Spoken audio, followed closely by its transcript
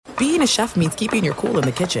being a chef means keeping your cool in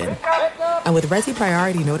the kitchen. And with Resi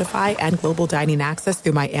Priority Notify and Global Dining Access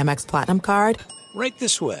through my Amex Platinum card, Right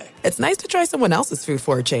this way. it's nice to try someone else's food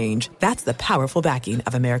for a change. That's the powerful backing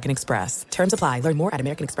of American Express. Terms apply. Learn more at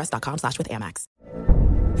americanexpress.com/withAmex.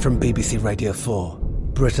 From BBC Radio 4,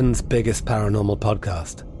 Britain's biggest paranormal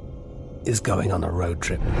podcast is going on a road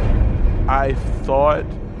trip. I thought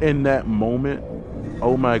in that moment,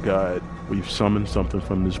 oh my God, we've summoned something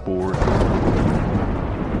from this board.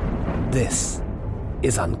 This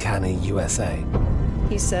is Uncanny USA.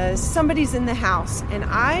 He says, somebody's in the house, and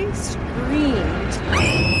I screamed.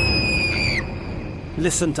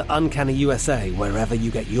 Listen to Uncanny USA wherever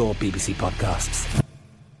you get your BBC podcasts,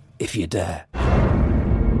 if you dare.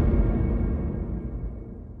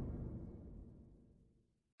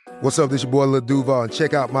 What's up, this your boy Lil Duval, and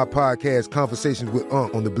check out my podcast, Conversations with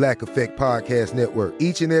Unc, on the Black Effect Podcast Network.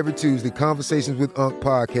 Each and every Tuesday, Conversations with Unc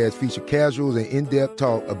podcast feature casuals and in-depth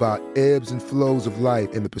talk about ebbs and flows of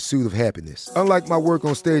life and the pursuit of happiness. Unlike my work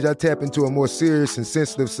on stage, I tap into a more serious and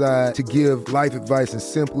sensitive side to give life advice and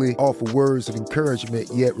simply offer words of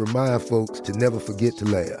encouragement, yet remind folks to never forget to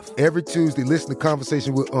laugh. Every Tuesday, listen to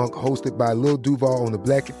Conversation with Unc, hosted by Lil Duval on the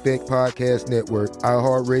Black Effect Podcast Network,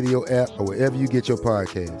 iHeartRadio app, or wherever you get your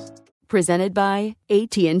podcasts. Presented by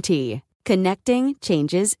AT&T. Connecting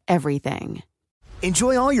changes everything.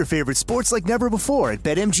 Enjoy all your favorite sports like never before at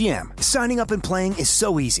BetMGM. Signing up and playing is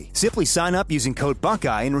so easy. Simply sign up using code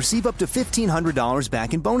Buckeye and receive up to $1,500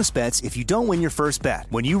 back in bonus bets if you don't win your first bet.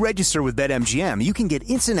 When you register with BetMGM, you can get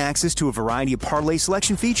instant access to a variety of parlay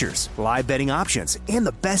selection features, live betting options, and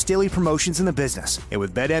the best daily promotions in the business. And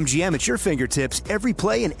with BetMGM at your fingertips, every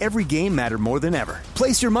play and every game matter more than ever.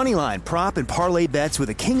 Place your moneyline, prop, and parlay bets with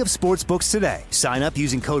the king of sportsbooks today. Sign up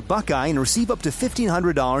using code Buckeye and receive up to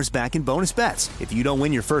 $1,500 back in bonus bets if you don't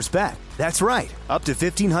win your first bet. That's right, up to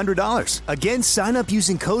 $1,500. Again, sign up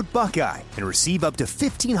using code Buckeye and receive up to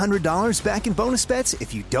 $1,500 back in bonus bets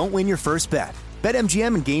if you don't win your first bet.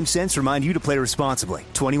 BetMGM and GameSense remind you to play responsibly.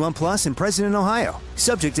 21 plus and present in Ohio.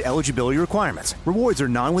 Subject to eligibility requirements. Rewards are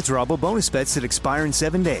non-withdrawable bonus bets that expire in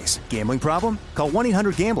 7 days. Gambling problem? Call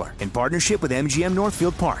 1-800-GAMBLER in partnership with MGM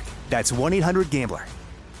Northfield Park. That's 1-800-GAMBLER.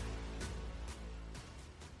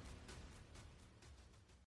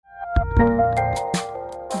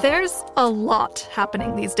 There's a lot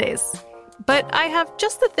happening these days, but I have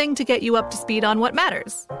just the thing to get you up to speed on what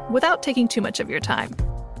matters without taking too much of your time.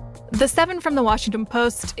 The 7 from the Washington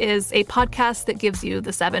Post is a podcast that gives you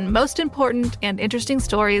the 7 most important and interesting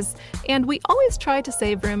stories, and we always try to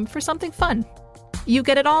save room for something fun. You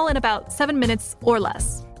get it all in about 7 minutes or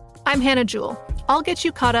less. I'm Hannah Jewell. I'll get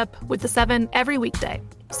you caught up with the 7 every weekday.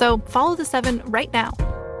 So follow the 7 right now.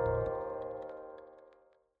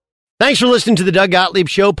 Thanks for listening to the Doug Gottlieb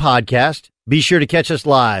Show podcast. Be sure to catch us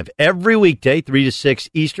live every weekday, 3 to 6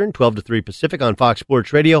 Eastern, 12 to 3 Pacific on Fox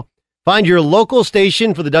Sports Radio. Find your local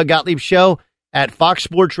station for the Doug Gottlieb Show at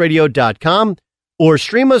foxsportsradio.com or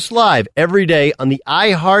stream us live every day on the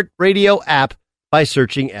iHeartRadio app by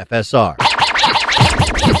searching FSR. Now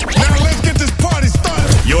let's get this party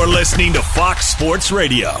started. You're listening to Fox Sports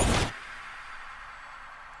Radio.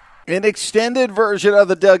 An extended version of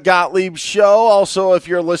the Doug Gottlieb Show. Also, if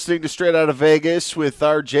you're listening to Straight Out of Vegas with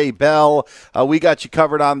RJ Bell, we got you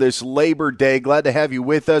covered on this Labor Day. Glad to have you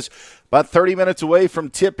with us. About 30 minutes away from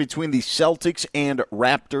tip between the Celtics and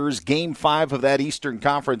Raptors, Game 5 of that Eastern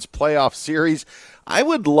Conference playoff series. I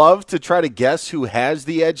would love to try to guess who has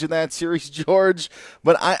the edge in that series, George,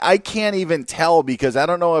 but I can't even tell because I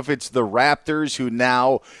don't know if it's the Raptors who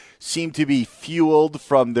now seem to be fueled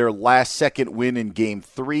from their last-second win in Game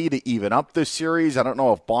 3 to even up the series. I don't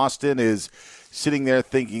know if Boston is sitting there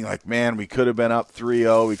thinking, like, man, we could have been up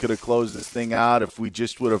 3-0. We could have closed this thing out if we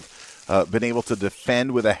just would have been able to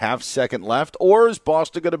defend with a half-second left. Or is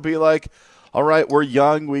Boston going to be like, all right, we're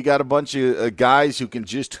young. We got a bunch of guys who can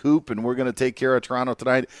just hoop, and we're going to take care of Toronto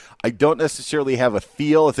tonight. I don't necessarily have a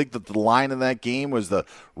feel. I think that the line in that game was the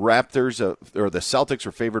Raptors or the Celtics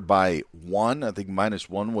were favored by 1. I think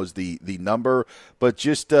 -1 was the number, but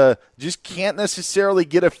just can't necessarily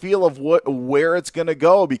get a feel of where it's going to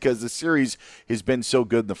go because the series has been so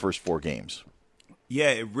good in the first 4 games. Yeah,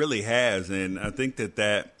 it really has, and I think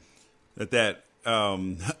that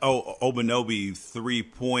Obanobi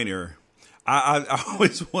 3-pointer. I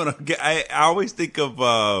always want to get. I always think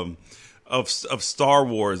of Star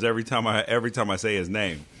Wars every time I say his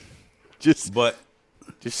name. Just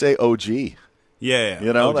say OG. Yeah,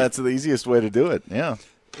 OG. That's the easiest way to do it. Yeah.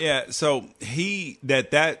 Yeah. So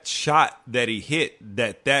that shot that he hit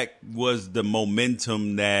that was the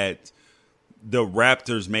momentum that the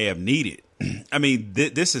Raptors may have needed. I mean,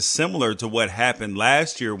 this is similar to what happened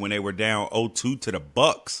last year when they were down 0-2 to the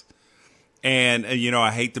Bucks. And,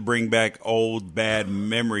 I hate to bring back old bad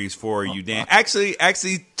memories for you, Dan. Actually,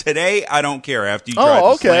 today, I don't care after you tried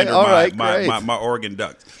to slander my Oregon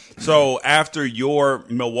Ducks. So after your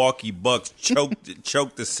Milwaukee Bucks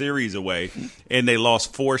choked the series away and they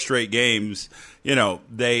lost 4 straight games,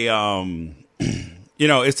 they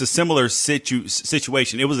it's a similar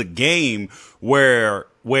situation. It was a game where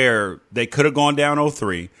they could have gone down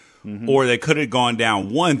 0-3. Mm-hmm. Or they could have gone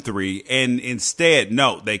down 1-3, and instead,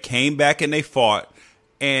 no, they came back and they fought,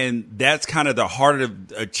 and that's kind of the heart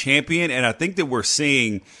of a champion. And I think that we're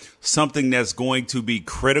seeing something that's going to be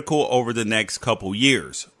critical over the next couple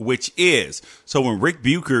years, which is, so when Rick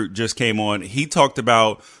Bucher just came on, he talked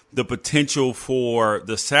about the potential for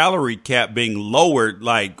the salary cap being lowered.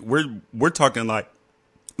 Like we're talking like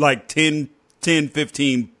 10,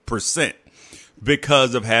 15%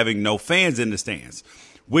 because of having no fans in the stands,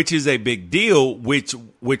 which is a big deal,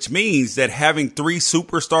 which means that having 3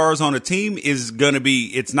 superstars on a team it's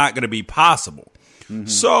not going to be possible. Mm-hmm.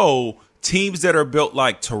 So teams that are built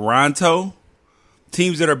like Toronto,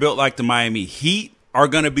 teams that are built like the Miami Heat are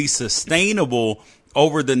going to be sustainable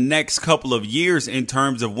over the next couple of years in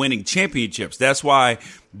terms of winning championships. That's why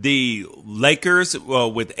the Lakers,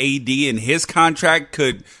 with AD and his contract,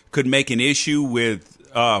 could make an issue with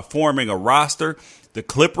forming a roster. The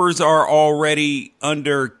Clippers are already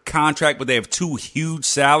under contract, but they have 2 huge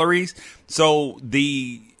salaries. So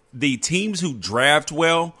the teams who draft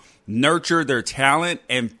well, nurture their talent,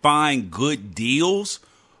 and find good deals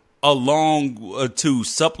along to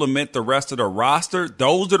supplement the rest of the roster,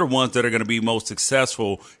 those are the ones that are going to be most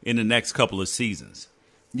successful in the next couple of seasons.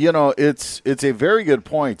 It's a very good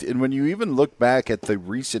point. And when you even look back at the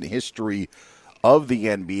recent history of the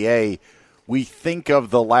NBA, we think of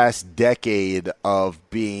the last decade of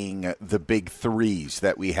being the big threes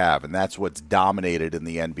that we have, and that's what's dominated in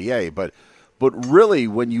the NBA. But really,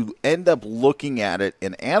 when you end up looking at it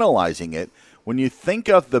and analyzing it, when you think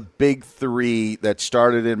of the big three that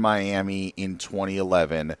started in Miami in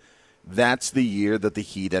 2011, that's the year that the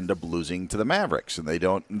Heat end up losing to the Mavericks, and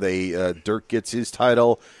Dirk gets his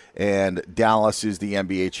title, and Dallas is the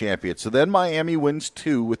NBA champion. So then Miami wins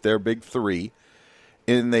 2 with their big three.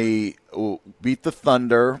 And they beat the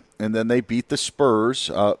Thunder, and then they beat the Spurs,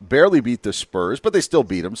 barely beat the Spurs, but they still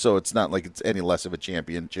beat them, so it's not like it's any less of a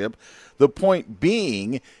championship. The point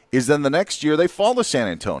being is then the next year they fall to San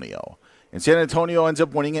Antonio, and San Antonio ends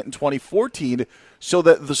up winning it in 2014. So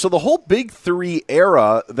the whole Big Three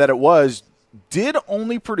era that it was did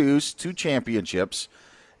only produce 2 championships,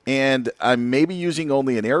 and I'm maybe using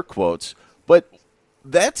only in air quotes, but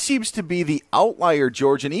that seems to be the outlier,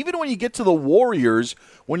 George. And even when you get to the Warriors,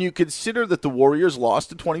 when you consider that the Warriors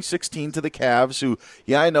lost in 2016 to the Cavs, who,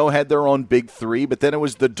 I know, had their own big three, but then it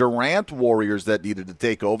was the Durant Warriors that needed to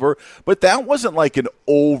take over. But that wasn't like an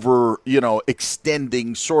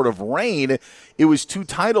extending sort of reign. It was 2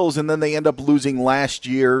 titles, and then they end up losing last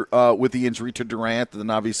year with the injury to Durant, and then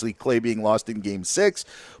obviously Clay being lost in Game 6.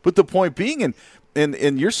 But the point being,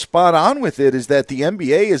 and you're spot on with it, is that the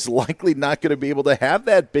NBA is likely not going to be able to have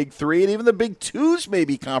that big three, and even the big twos may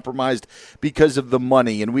be compromised because of the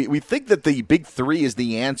money. And we think that the big three is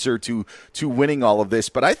the answer to winning all of this,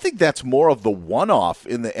 but I think that's more of the one-off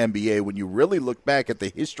in the NBA when you really look back at the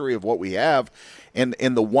history of what we have, and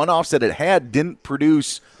the one-offs that it had didn't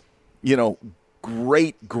produce,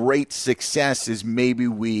 great success as maybe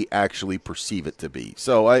we actually perceive it to be.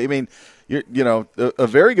 So, I mean, a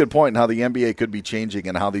very good point in how the NBA could be changing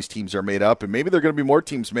and how these teams are made up. And maybe there are going to be more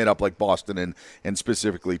teams made up like Boston and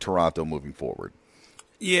specifically Toronto moving forward.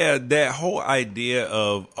 Yeah, that whole idea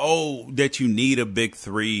of, that you need a big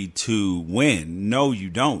three to win. No, you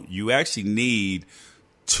don't. You actually need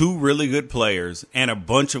 2 really good players and a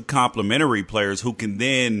bunch of complementary players who can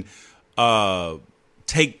then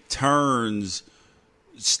take turns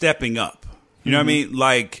stepping up. You know what I mean?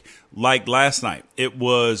 Like last night, it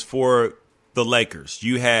was for the Lakers.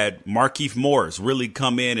 You had Markieff Morris really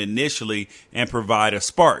come in initially and provide a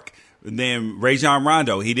spark. And then Rajon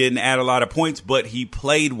Rondo, he didn't add a lot of points, but he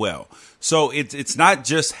played well. So it's not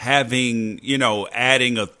just having,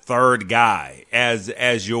 adding a third guy as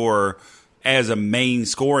a main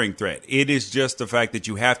scoring threat. It is just the fact that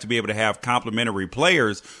you have to be able to have complementary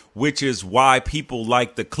players, which is why people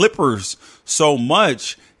like the Clippers so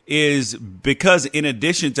much, is because in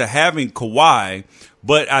addition to having Kawhi,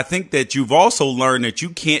 but I think that you've also learned that you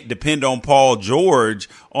can't depend on Paul George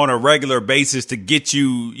on a regular basis to get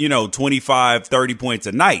you, 25, 30 points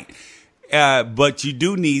a night. But you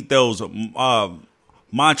do need those Montrezl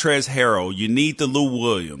Harrell. You need the Lou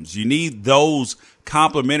Williams. You need those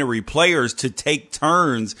complementary players to take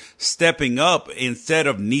turns stepping up instead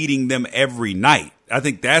of needing them every night. I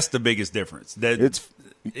think that's the biggest difference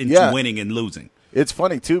into winning and losing. It's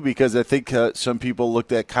funny, too, because I think some people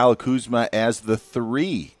looked at Kyle Kuzma as the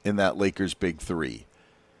 3 in that Lakers big 3.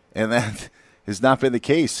 And that has not been the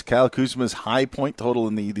case. Kyle Kuzma's high point total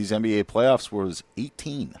in these NBA playoffs was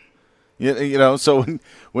 18. So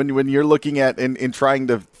when you're looking at and trying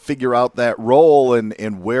to figure out that role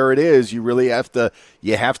and where it is, you really have to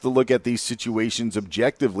look at these situations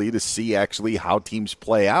objectively to see actually how teams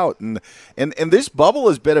play out. And this bubble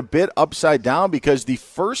has been a bit upside down because the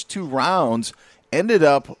first 2 rounds ended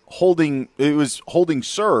up holding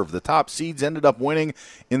serve. The top seeds ended up winning.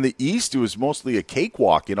 In the East, it was mostly a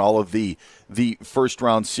cakewalk in all of the first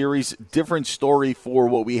round series. Different story for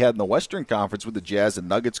what we had in the Western Conference with the Jazz and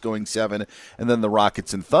Nuggets going 7, and then the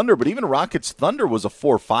Rockets and Thunder. But even Rockets-Thunder was a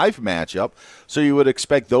 4-5 matchup, so you would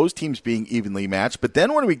expect those teams being evenly matched. But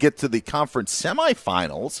then when we get to the conference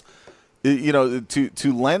semifinals,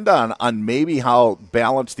 to lend on maybe how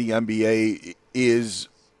balanced the NBA is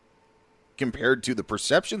compared to the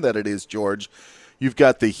perception that it is, George, you've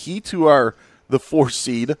got the Heat, who are the 4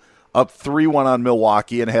 seed, up 3-1 on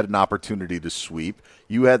Milwaukee and had an opportunity to sweep.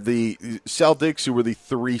 You had the Celtics, who were the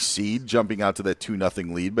 3 seed, jumping out to that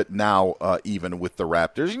 2-0 lead, but now even with the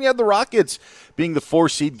Raptors. And you had the Rockets being the 4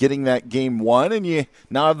 seed, getting that game 1, and you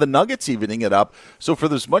now have the Nuggets evening it up. So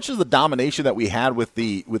for as much as the domination that we had with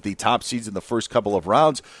the top seeds in the first couple of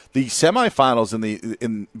rounds, the semifinals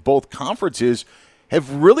in both conferences have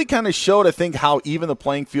really kind of showed, I think, how even the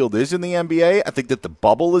playing field is in the NBA. I think that the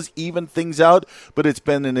bubble has evened things out, but it's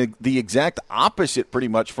been the exact opposite pretty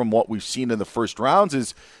much from what we've seen in the first rounds.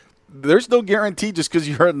 Is there's no guarantee just because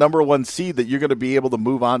you're a number 1 seed that you're going to be able to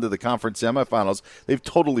move on to the conference semifinals. They've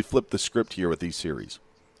totally flipped the script here with these series.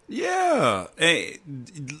 Yeah.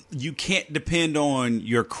 You can't depend on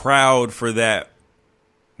your crowd for that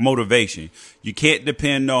motivation. You can't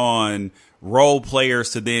depend on role players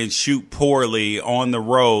to then shoot poorly on the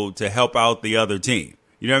road to help out the other team.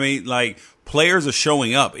 You know what I mean? Like, players are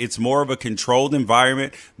showing up. It's more of a controlled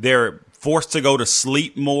environment. They're forced to go to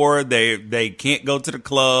sleep more. They can't go to the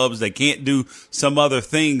clubs. They can't do some other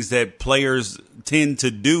things that players tend to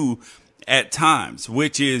do at times,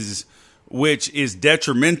 which is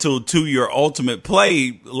detrimental to your ultimate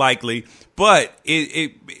play, likely. But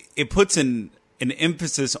it puts an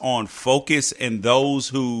emphasis on focus and those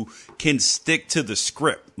who can stick to the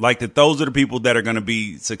script. Like that, those are the people that are going to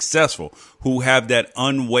be successful, who have that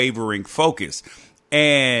unwavering focus.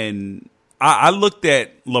 And I looked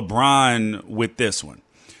at LeBron with this one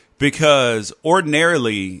because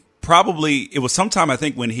ordinarily, probably it was sometime, I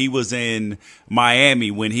think, when he was in Miami,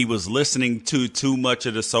 when he was listening to too much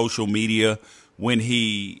of the social media, when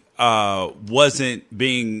he wasn't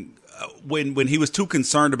being when he was too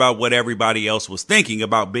concerned about what everybody else was thinking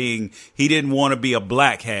about being, he didn't want to be a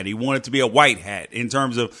black hat. He wanted to be a white hat in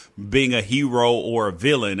terms of being a hero or a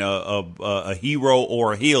villain, a hero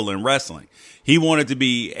or a heel in wrestling. He wanted to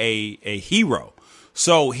be a hero.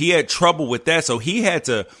 So he had trouble with that. So he had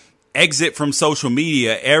to exit from social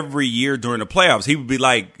media every year during the playoffs. He would be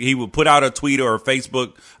like, he would put out a tweet or a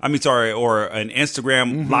Facebook, or an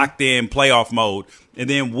Instagram locked in playoff mode, and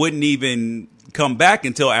then wouldn't even come back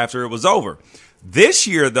until after it was over. This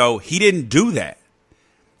year, though, he didn't do that.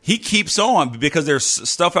 He keeps on because there's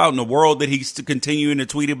stuff out in the world that he's continuing to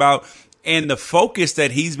tweet about, and the focus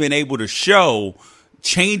that he's been able to show,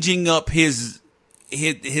 changing up his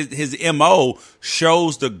MO,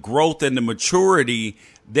 shows the growth and the maturity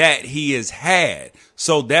that he has had.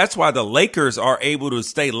 So that's why the Lakers are able to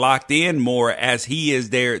stay locked in more as he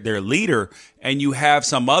is their leader. And you have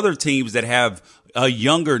some other teams that have a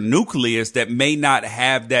younger nucleus that may not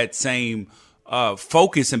have that same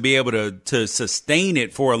focus and be able to sustain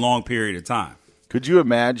it for a long period of time. Could you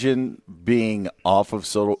imagine being off of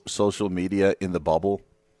social media in the bubble?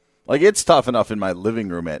 Like, it's tough enough in my living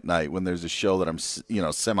room at night when there's a show that I'm,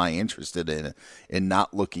 semi-interested in and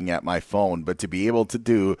not looking at my phone. But to be able to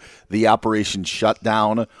do the Operation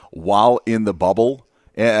Shutdown while in the bubble,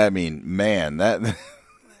 I mean, man, that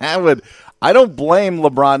would – I don't blame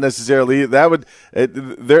LeBron necessarily.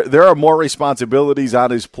 There are more responsibilities on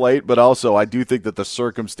his plate, but also I do think that the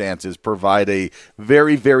circumstances provide a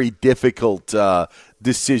very, very difficult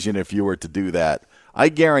decision if you were to do that. I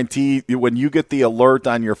guarantee when you get the alert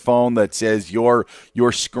on your phone that says your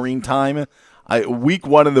screen time, week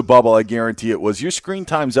 1 in the bubble, I guarantee it was your screen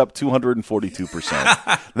time's up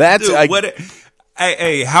 242%. That's Dude,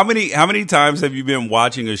 hey, how many times have you been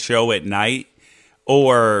watching a show at night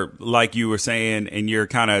or like you were saying, and you're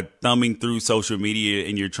kind of thumbing through social media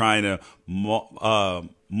and you're trying to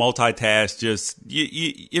multitask. Just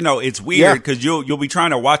you know, it's weird because you'll be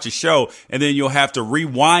trying to watch a show and then you'll have to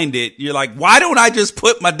rewind it. You're like, why don't I just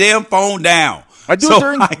put my damn phone down? I do it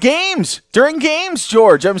during games. During games,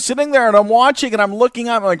 George. I'm sitting there and I'm watching and I'm looking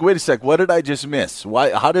up. I'm like, wait a sec, what did I just miss?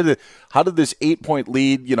 Why? How did this 8-point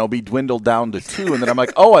lead, be dwindled down to 2? And then I'm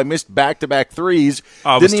like, oh, I missed back-to-back threes.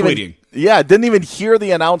 I was tweeting. Didn't even hear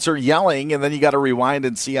the announcer yelling, and then you got to rewind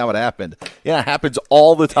and see how it happened. Yeah, it happens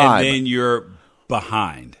all the time. And then you're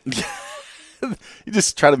behind. You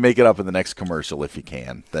just try to make it up in the next commercial if you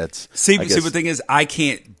can. See, the thing is, I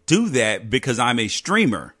can't do that because I'm a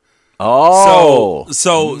streamer. Oh.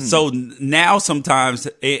 So now sometimes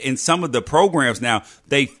in some of the programs now,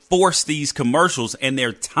 they force these commercials and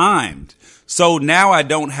they're timed. So now I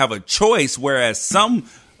don't have a choice, whereas some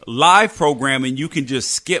live programming, you can just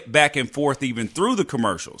skip back and forth even through the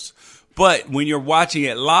commercials. But when you're watching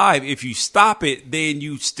it live, if you stop it, then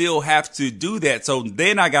you still have to do that. So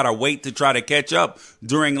then I got to wait to try to catch up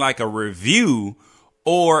during like a review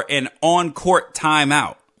or an on-court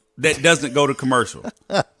timeout that doesn't go to commercial.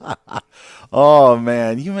 Oh,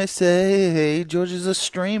 man. You may say, hey, George is a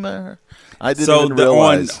streamer. I didn't even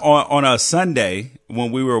realize. On a Sunday,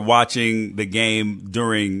 when we were watching the game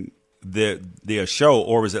during the show,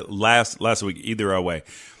 or was it last week, either way,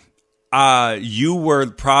 you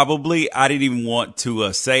were probably, I didn't even want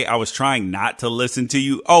to say, I was trying not to listen to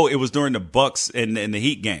you. Oh, it was during the Bucks and the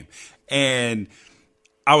Heat game. And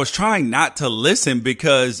I was trying not to listen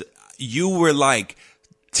because you were like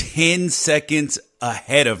 10 seconds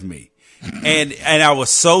ahead of me. And I was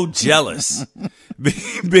so jealous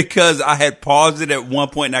because I had paused it at one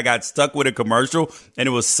point and I got stuck with a commercial and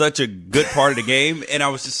it was such a good part of the game. And I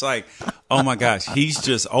was just like, oh my gosh, he's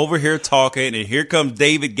just over here talking. And here comes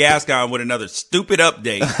David Gascon with another stupid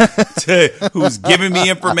update who's giving me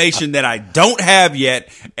information that I don't have yet.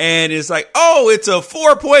 And it's like, oh, it's a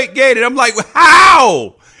 4-point game. And I'm like,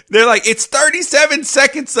 how? They're like, it's 37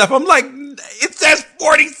 seconds left. I'm like, it says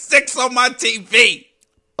 46 on my TV.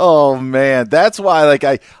 Oh man, that's why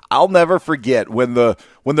I'll never forget when the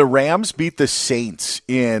Rams beat the Saints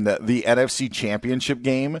in the NFC Championship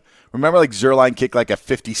game. Remember Zuerlein kicked a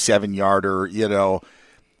 57-yarder,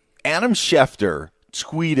 Adam Schefter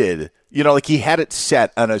tweeted, he had it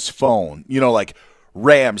set on his phone,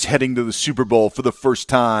 Rams heading to the Super Bowl for the first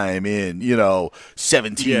time in,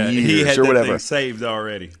 17 years he had or that whatever. Thing saved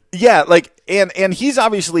already. Yeah, and he's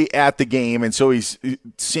obviously at the game, and so he's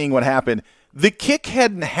seeing what happened. The kick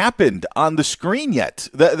hadn't happened on the screen yet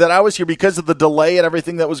that I was here because of the delay and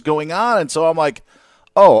everything that was going on. And so I'm like,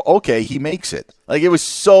 oh, okay, he makes it. It was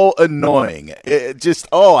so annoying. It just,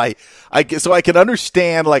 so I can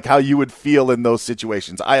understand how you would feel in those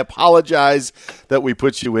situations. I apologize that we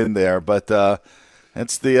put you in there, but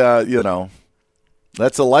that's the,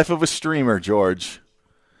 that's the life of a streamer, George.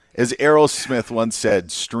 As Aerosmith once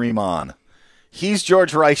said, stream on. He's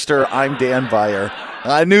George Reister. I'm Dan Beyer.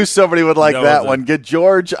 I knew somebody would like that one. Get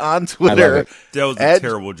George on Twitter. That was a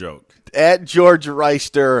terrible joke. At George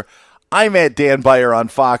Reister. I'm at Dan Beyer on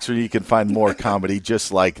Fox, where you can find more comedy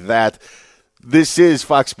just like that. This is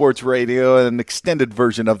Fox Sports Radio, an extended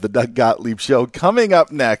version of the Doug Gottlieb Show. Coming up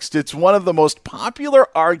next, it's one of the most popular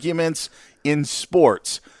arguments in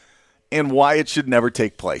sports and why it should never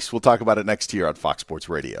take place. We'll talk about it next year on Fox Sports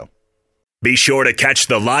Radio. Be sure to catch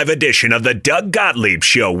the live edition of the Doug Gottlieb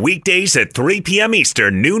Show weekdays at 3 p.m.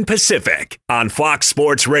 Eastern, noon Pacific on Fox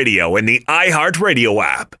Sports Radio and the iHeartRadio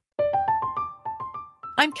app.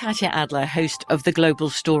 I'm Katya Adler, host of The Global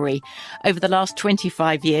Story. Over the last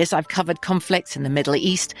 25 years, I've covered conflicts in the Middle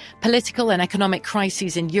East, political and economic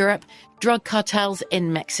crises in Europe, drug cartels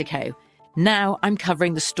in Mexico. Now I'm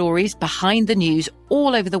covering the stories behind the news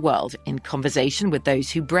all over the world in conversation with those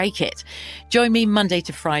who break it. Join me Monday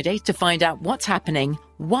to Friday to find out what's happening,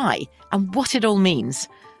 why, and what it all means.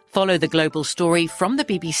 Follow The Global Story from the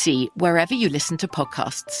BBC wherever you listen to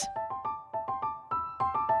podcasts.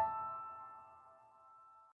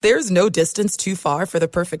 There's no distance too far for the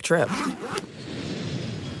perfect trip.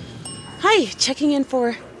 Hi, checking in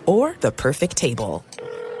for... Or the perfect table.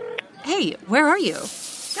 Hey, where are you?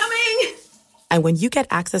 Coming! And when you get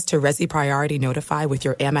access to Resi Priority Notify with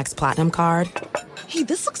your Amex Platinum card... Hey,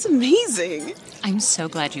 this looks amazing! I'm so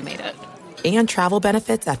glad you made it. And travel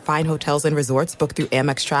benefits at fine hotels and resorts booked through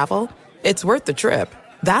Amex Travel, it's worth the trip.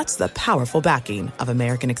 That's the powerful backing of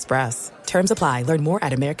American Express. Terms apply. Learn more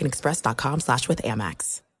at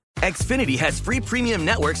americanexpress.com/withAmex. Xfinity has free premium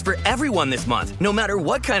networks for everyone this month, no matter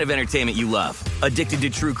what kind of entertainment you love. Addicted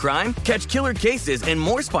to true crime? Catch killer cases and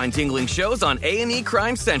more spine-tingling shows on A&E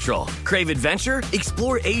Crime Central. Crave adventure?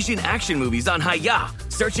 Explore Asian action movies on Hi-YAH.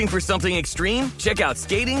 Searching for something extreme? Check out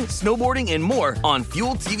skating, snowboarding, and more on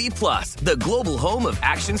Fuel TV Plus, the global home of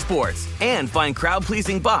action sports. And find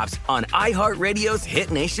crowd-pleasing bops on iHeartRadio's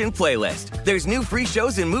Hit Nation playlist. There's new free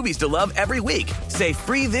shows and movies to love every week. Say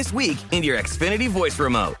free this week in your Xfinity voice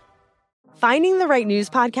remote. Finding the right news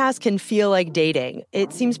podcast can feel like dating.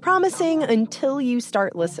 It seems promising until you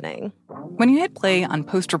start listening. When you hit play on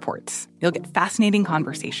Post Reports, you'll get fascinating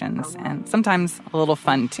conversations and sometimes a little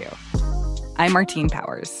fun, too. I'm Martine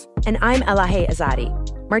Powers. And I'm Elahe Azadi.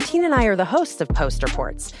 Martine and I are the hosts of Post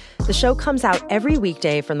Reports. The show comes out every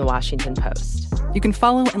weekday from The Washington Post. You can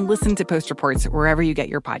follow and listen to Post Reports wherever you get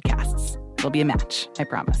your podcasts. It'll be a match, I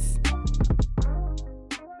promise.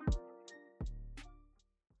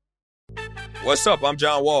 What's up? I'm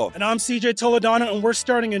John Wall. And I'm CJ Toledano, and we're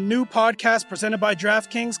starting a new podcast presented by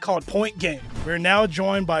DraftKings called Point Game. We're now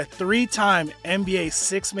joined by three-time NBA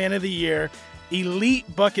Sixth Man of the Year,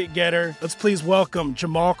 elite bucket getter. Let's please welcome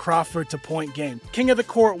Jamal Crawford to Point Game. King of the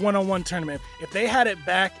Court one-on-one tournament. If they had it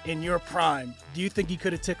back in your prime, do you think you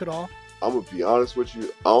could have took it all? I'm going to be honest with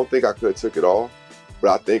you. I don't think I could have took it all,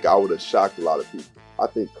 but I think I would have shocked a lot of people. I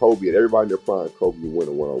think Kobe and everybody in their prime, Kobe would win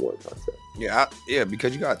a one-on-one contest. Yeah,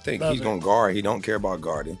 because you got to think. He's going to guard. He don't care about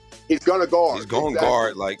guarding. He's going to guard. He's going to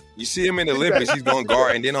guard. Like, you see him in the Olympics, he's going to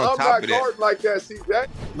guard. And then on top of that. I'm not guarding like that, CJ.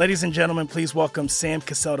 Ladies and gentlemen, please welcome Sam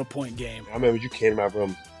Cassell to Point Game. I remember you came out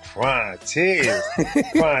from prime 10.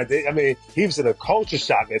 I mean, he was in a culture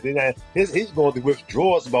shock. And then he's going through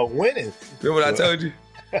withdrawals about winning. Remember what I told you?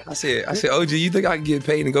 I said, OG, you think I can get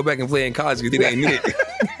paid and go back and play in college because it ain't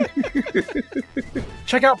it?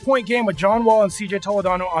 Check out Point Game with John Wall and CJ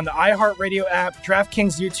Toledano on the iHeartRadio app,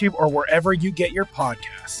 DraftKings YouTube, or wherever you get your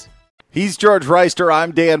podcasts. He's George Reister.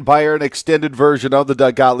 I'm Dan Beyer, an extended version of the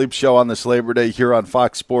Doug Gottlieb Show on this Labor Day here on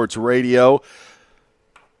Fox Sports Radio.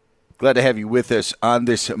 Glad to have you with us on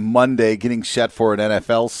this Monday, getting set for an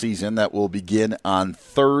NFL season that will begin on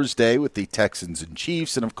Thursday with the Texans and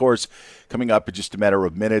Chiefs. And, of course, coming up in just a matter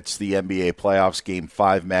of minutes, the NBA playoffs Game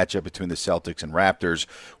 5 matchup between the Celtics and Raptors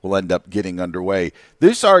will end up getting underway.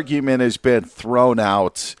 This argument has been thrown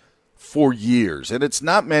out for years, and it's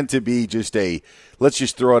not meant to be just a let's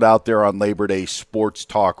just throw it out there on Labor Day sports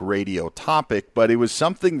talk radio topic, but it was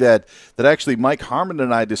something that actually Mike Harmon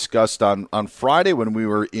and I discussed on Friday when we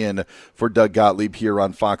were in for Doug Gottlieb here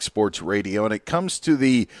on Fox Sports Radio, and it comes to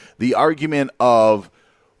the argument of,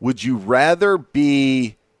 would you rather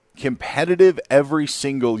be competitive every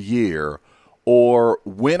single year or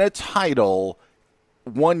win a title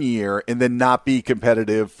one year and then not be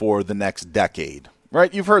competitive for the next decade?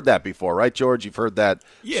 Right? You've heard that before, right, George? You've heard that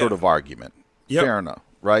sort of argument. Yep. Fair enough,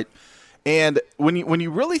 right? And when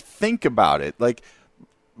you really think about it, like,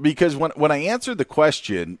 because when I answered the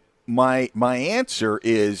question, my answer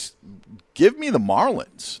is give me the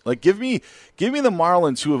Marlins. Like, give me the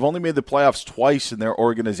Marlins, who have only made the playoffs twice in their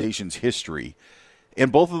organization's history, and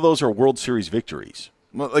both of those are World Series victories.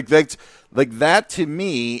 Like that to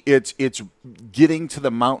me, it's getting to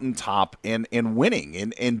the mountaintop and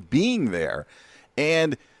winning and being there.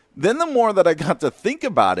 And then the more that I got to think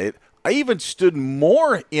about it, I even stood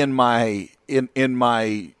more in my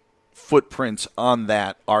footprints on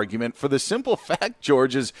that argument for the simple fact,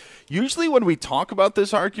 George, is usually when we talk about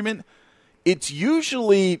this argument, it's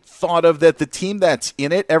usually thought of that the team that's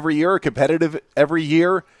in it every year, or competitive every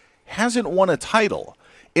year, hasn't won a title.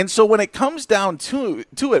 And so when it comes down to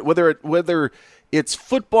it, whether it's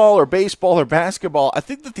football or baseball or basketball, I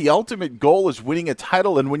think that the ultimate goal is winning a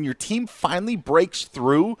title. And when your team finally breaks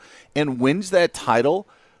through and wins that title,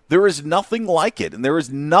 there is nothing like it. And there is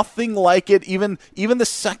nothing like it. Even the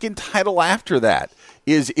second title after that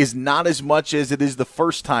is not as much as it is the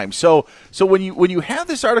first time. So when you have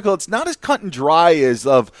this article, it's not as cut and dry as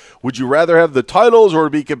of, would you rather have the titles or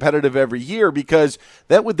be competitive every year? Because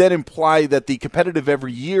that would then imply that the competitive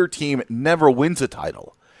every year team never wins a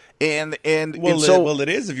title. And it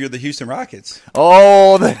is if you're the Houston Rockets.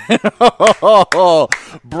 Oh,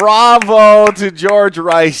 bravo to George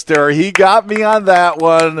Reister. He got me on that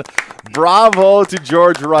one. Bravo to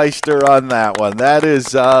George Reister on that one. That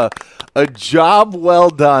is a job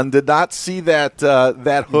well done. Did not see that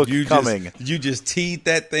hook coming. You just teed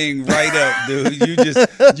that thing right up, dude.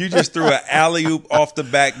 You just threw an alley-oop off the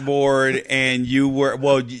backboard, and you were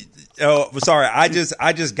sorry. I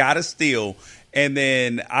just got a steal. and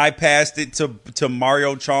then I passed it to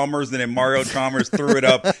Mario Chalmers, and then Mario Chalmers threw it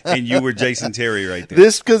up, and you were Jason Terry right there.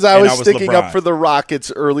 This because I was sticking LeBron. up for the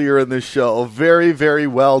Rockets earlier in the show. Very, very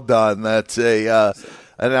well done. That's a.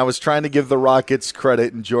 And I was trying to give the Rockets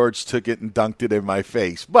credit, and George took it and dunked it in my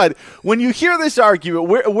face. But when you hear this argument,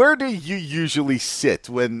 where do you usually sit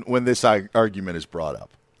when this argument is brought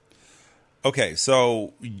up? Okay,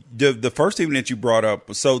 so the first thing that you brought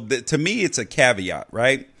up, so to me it's a caveat,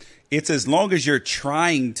 right? It's as long as you're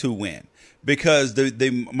trying to win. Because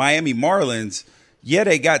the Miami Marlins, yeah,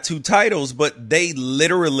 they got 2 titles, but they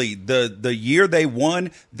literally, the year they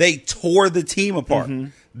won, they tore the team apart. Mm-hmm.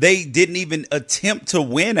 They didn't even attempt to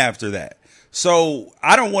win after that. So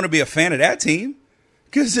I don't want to be a fan of that team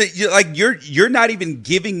because you're not even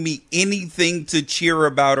giving me anything to cheer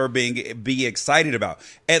about or be excited about.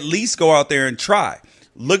 At least go out there and try.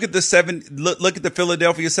 Look at the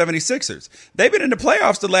Philadelphia 76ers. They've been in the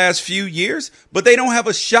playoffs the last few years, but they don't have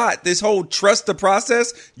a shot. This whole trust the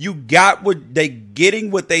process, you got what they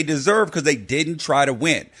getting what they deserve because they didn't try to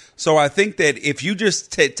win. So I think that if you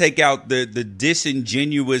just take out the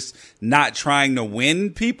disingenuous not trying to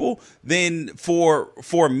win people, then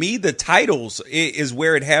for me the titles is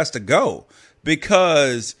where it has to go.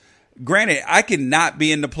 Because granted, I cannot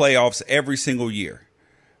be in the playoffs every single year.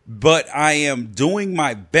 But I am doing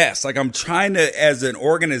my best. Like I'm trying to, as an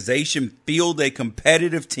organization, field a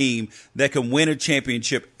competitive team that can win a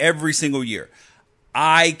championship every single year.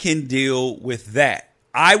 I can deal with that.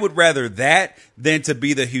 I would rather that than to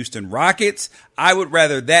be the Houston Rockets. I would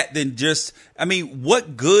rather that than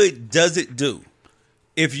what good does it do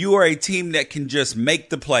if you are a team that can just make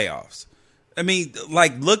the playoffs? I mean,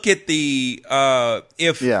 like, look at the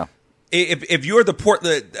If you're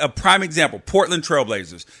a prime example, Portland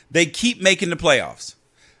Trailblazers, they keep making the playoffs.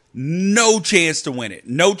 No chance to win it.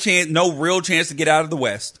 No real chance to get out of the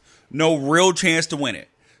West. No real chance to win it.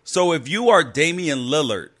 So if you are Damian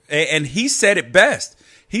Lillard, and he said it best,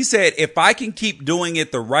 he said, if I can keep doing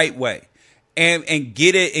it the right way and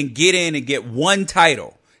get in and get 1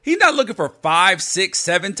 title, he's not looking for 5, 6,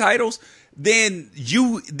 7 titles, then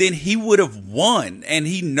he would have won, and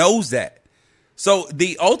he knows that. So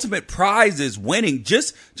the ultimate prize is winning,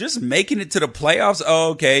 just making it to the playoffs.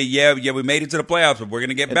 Oh, okay, yeah, we made it to the playoffs, but we're going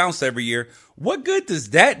to get bounced every year. What good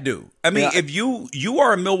does that do? I mean, if you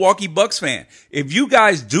are a Milwaukee Bucks fan, if you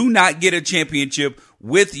guys do not get a championship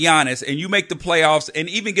with Giannis and you make the playoffs and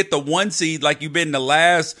even get the 1 seed like you've been the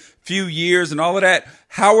last few years and all of that,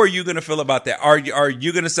 how are you going to feel about that? Are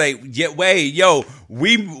you going to say,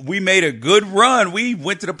 we made a good run. We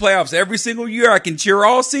went to the playoffs every single year. I can cheer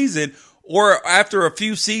all season. Or after a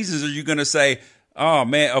few seasons, are you going to say, oh,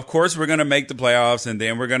 man, of course we're going to make the playoffs and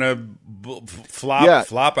then we're going to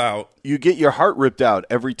flop out? You get your heart ripped out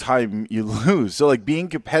every time you lose. So, like, being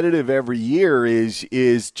competitive every year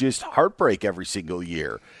is just heartbreak every single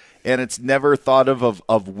year. And it's never thought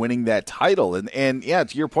of winning that title. And yeah,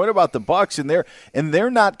 to your point about the Bucks, and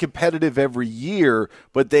they're not competitive every year,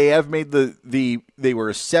 but they have made they were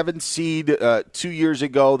a 7 seed 2 years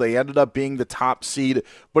ago. They ended up being the top seed,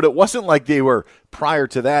 but it wasn't like they were prior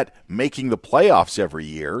to that making the playoffs every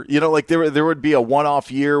year. You know, like there would be a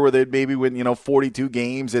one-off year where they'd maybe win 42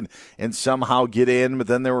 games and somehow get in, but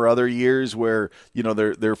then there were other years where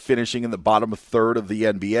they're finishing in the bottom third of the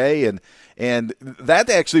NBA, and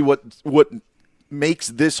that's actually what makes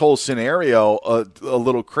this whole scenario a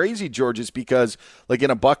little crazy, George, is because, like,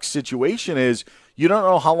 in a Bucks situation is you don't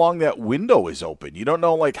know how long that window is open. You don't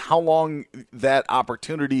know, like, how long that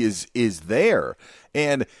opportunity is there.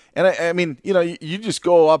 And I mean, you just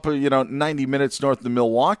go up, 90 minutes north of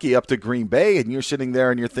Milwaukee up to Green Bay, and you're sitting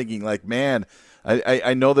there and you're thinking, like, man,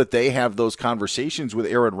 I know that they have those conversations with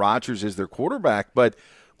Aaron Rodgers as their quarterback, but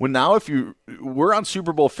if we're on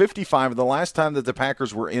Super Bowl 55, and the last time that the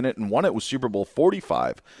Packers were in it and won it was Super Bowl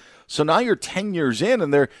 45. So now you're 10 years in,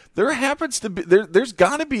 and there happens to be there's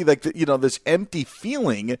got to be like this empty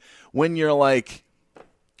feeling when you're like,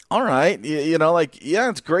 all right,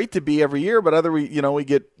 it's great to be every year, but either we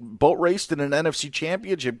get boat raced in an NFC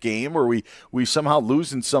Championship game, or we somehow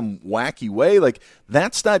lose in some wacky way. Like,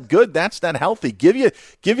 that's not good. That's not healthy. Give you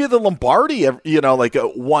the Lombardi,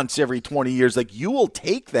 once every 20 years. Like, you will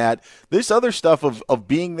take that. This other stuff of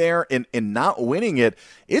being there and not winning it,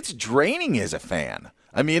 it's draining as a fan.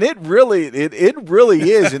 I mean, it really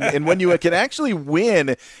is, and when you can actually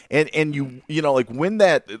win and you win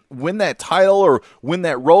that title, or win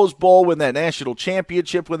that Rose Bowl, win that national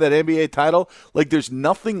championship, win that NBA title, like, there's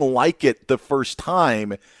nothing like it the first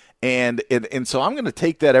time. And so I'm going to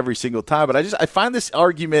take that every single time. But I find this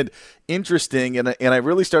argument interesting, and I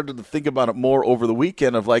really started to think about it more over the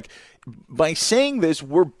weekend of like, by saying this,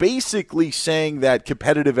 we're basically saying that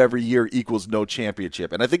competitive every year equals no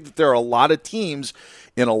championship. And I think that there are a lot of teams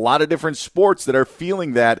in a lot of different sports that are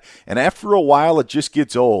feeling that, and after a while it just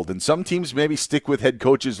gets old. And some teams maybe stick with head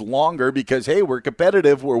coaches longer because, hey, we're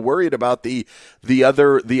competitive, we're worried about the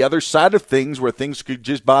other side of things where things could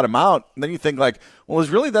just bottom out. And then you think like, well, is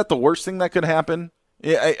really that the worst thing that could happen?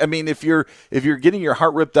 I mean, if you're getting your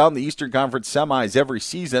heart ripped out in the Eastern Conference semis every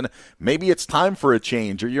season, maybe it's time for a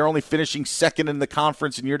change. Or you're only finishing second in the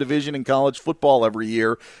conference in your division in college football every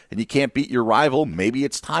year, and you can't beat your rival. Maybe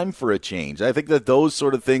it's time for a change. I think that those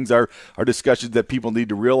sort of things are discussions that people need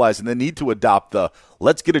to realize, and they need to adopt the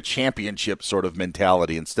let's get a championship sort of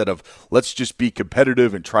mentality instead of let's just be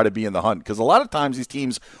competitive and try to be in the hunt. Because a lot of times these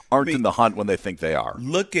teams aren't in the hunt when they think they are.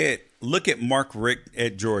 Look at Mark Richt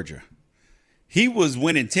at Georgia. He was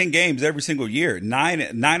winning 10 games every single year,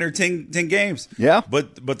 9 or 10 games. Yeah.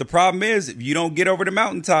 But the problem is, if you don't get over the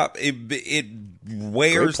mountaintop, it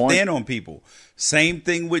wears thin on people. Same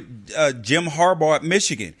thing with Jim Harbaugh at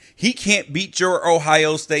Michigan. He can't beat your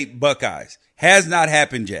Ohio State Buckeyes. Has not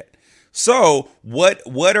happened yet. So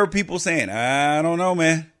what are people saying? I don't know,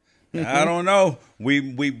 man. I don't know. We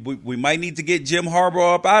might need to get Jim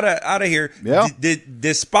Harbaugh up out of here. Yeah.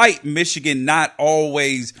 Despite Michigan not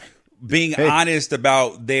always being honest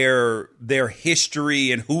about their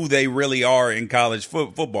history and who they really are in college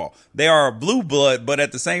football. They are a blue blood, but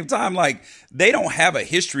at the same time, like, they don't have a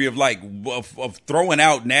history of of throwing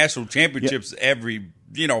out national championships every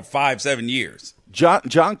 5-7 years.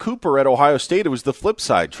 John Cooper at Ohio State, it was the flip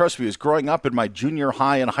side. Trust me, it was growing up in my junior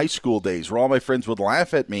high and high school days where all my friends would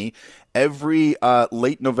laugh at me every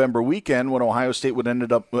late November weekend when Ohio State would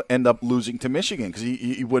end up losing to Michigan because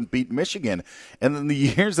he wouldn't beat Michigan. And then the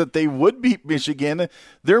years that they would beat Michigan,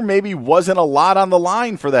 there maybe wasn't a lot on the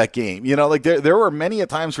line for that game. There were many a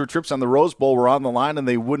times where trips on the Rose Bowl were on the line and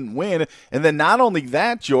they wouldn't win. And then not only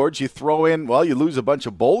that, George, you throw in, you lose a bunch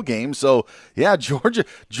of bowl games. So, yeah, Georgia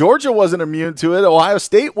wasn't immune to it. Ohio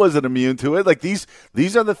State wasn't immune to it. Like, these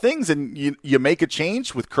are the things. And you make a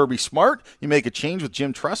change with Kirby Smart. You make a change with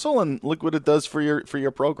Jim Tressel, and look what it does for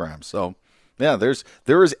your program. So, yeah,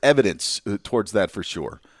 there is evidence towards that for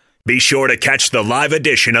sure. Be sure to catch the live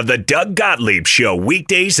edition of the Doug Gottlieb Show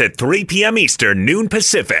weekdays at 3 p.m. Eastern, noon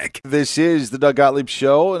Pacific. This is the Doug Gottlieb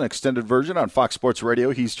Show, an extended version on Fox Sports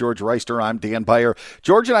Radio. He's George Reister. I'm Dan Beyer.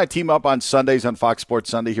 George and I team up on Sundays on Fox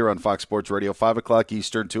Sports Sunday here on Fox Sports Radio, 5 o'clock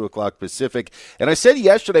Eastern, 2 o'clock Pacific. And I said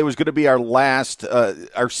yesterday was going to be our last,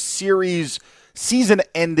 our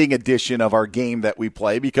season-ending edition of our game that we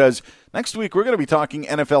play, because next week we're going to be talking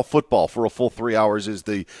NFL football for a full 3 hours as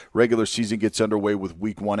the regular season gets underway with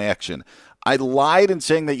Week 1 action. I lied in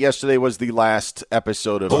saying that yesterday was the last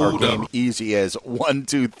episode of our game Easy as 1,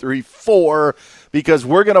 2, 3, 4, because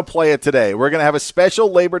we're going to play it today. We're going to have a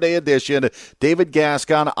special Labor Day edition. David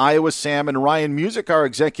Gascon, Iowa Sam, and Ryan Music, our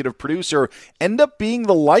executive producer, end up being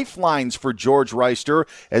the lifelines for George Reister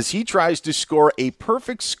as he tries to score a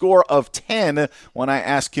perfect score of 10 when I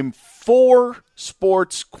ask him 4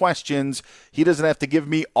 sports questions. He doesn't have to give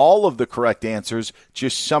me all of the correct answers,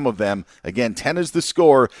 just some of them. Again, 10 is the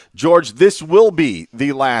score. George, this will be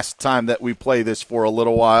the last time that we play this for a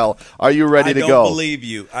little while. Are you ready to go? I don't believe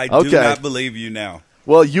you. I do not believe you now.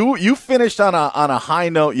 Well, you finished on a high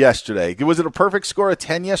note yesterday. Was it a perfect score of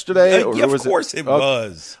 10 yesterday? Or of course it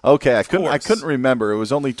was. Okay, I couldn't remember. It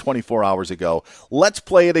was only 24 hours ago. Let's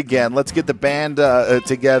play it again. Let's get the band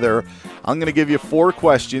together. I'm going to give you 4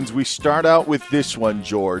 questions. We start out with this one,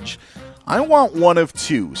 George. I want one of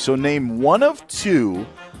 2. So name one of 2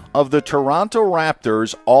 of the Toronto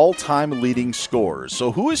Raptors' all-time leading scorers.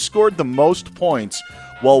 So who has scored the most points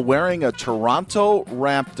while wearing a Toronto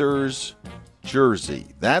Raptors jersey?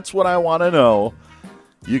 That's what I want to know.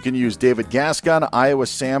 You can use David Gascon, Iowa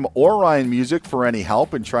Sam, or Ryan Music for any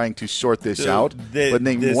help in trying to sort this out. But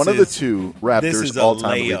name one of the 2 Raptors'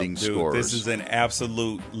 all-time leading scorers. This is an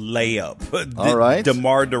absolute layup. All right.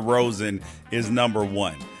 DeMar DeRozan is number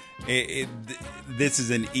 1. This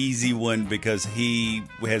is an easy one because he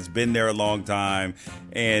has been there a long time,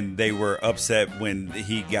 and they were upset when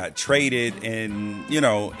he got traded, and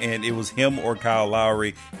it was him or Kyle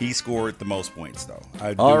Lowry. He scored the most points, though.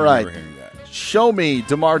 I do remember hearing that. Show me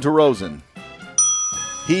DeMar DeRozan.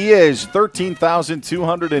 He is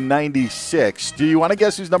 13,296. Do you want to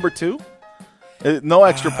guess who's number 2? No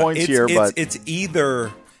extra points here, but it's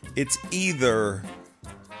either.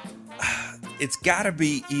 It's got to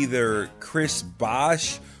be either Chris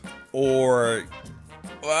Bosh or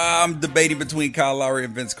I'm debating between Kyle Lowry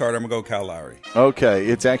and Vince Carter. I'm going to go Kyle Lowry. Okay,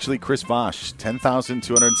 it's actually Chris Bosh,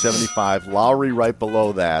 10,275. Lowry right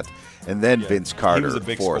below that. And then Vince Carter, he was a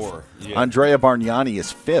big fourth. scorer. Yeah. Andrea Bargnani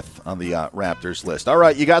is fifth on the Raptors list. All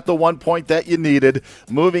right, you got the 1 point that you needed.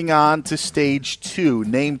 Moving on to stage 2.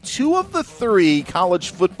 Name 2 of the 3 college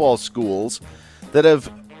football schools that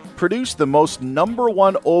have produced the most number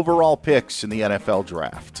 1 overall picks in the NFL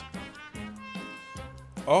draft.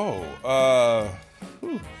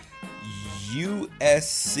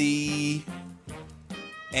 USC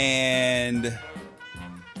and...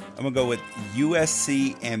 I'm going to go with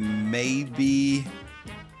USC and maybe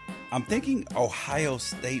I'm thinking Ohio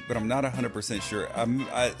State, but I'm not 100% sure. I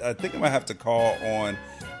think I'm going to have to call on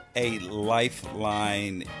a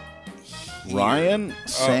lifeline here. Ryan,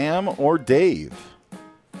 Sam, or Dave?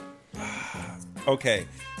 Okay.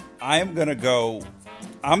 I am going to go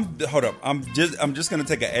hold up. I'm just going to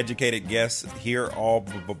take an educated guess here all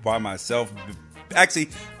by myself. Actually,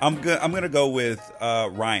 I'm going to go with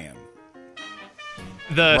Ryan.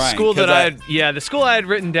 The Ryan, school the school I had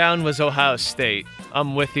written down was Ohio State.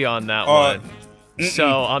 I'm with you on that one.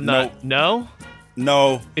 So I'm not. No.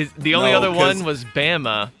 The only other one was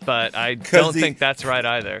Bama, but I don't think that's right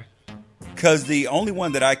either. Because the only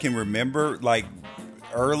one that I can remember, like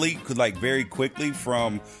early, like very quickly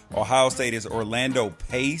from Ohio State is Orlando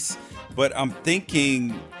Pace. But I'm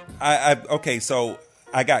thinking, so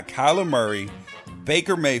I got Kyler Murray,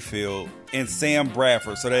 Baker Mayfield, and Sam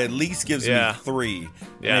Bradford, so that at least gives me 3.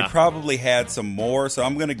 Yeah. And they probably had some more, so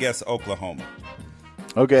I'm going to guess Oklahoma.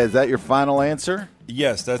 Okay, is that your final answer?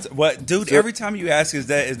 Yes, that's what, dude. So, every time you ask, is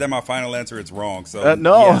that my final answer? It's wrong. So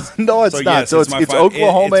no, yes. No, it's not. Yes, so it's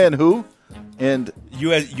Oklahoma and who? And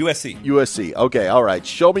USC. USC. Okay, all right.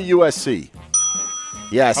 Show me USC.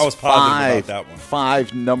 Yes, I was positive about that one.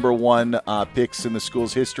 5 number 1 picks in the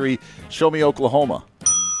school's history. Show me Oklahoma.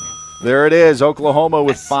 There it is, Oklahoma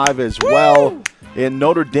with 5 as well. And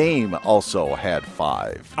Notre Dame also had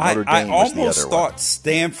 5. Notre Dame I was almost the other thought one.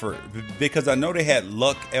 Stanford because I know they had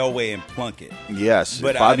Luck, Elway, and Plunkett. Yes,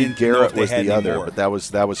 but Bobby I didn't Garrett know if they was had the any other, more. but that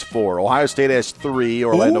was 4. Ohio State has 3.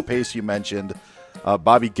 Orlando Pace, you mentioned.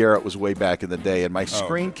 Bobby Garrett was way back in the day, and my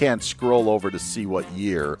screen can't scroll over to see what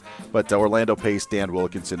year, but Orlando Pace, Dan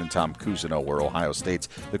Wilkinson, and Tom Cousineau were Ohio State's.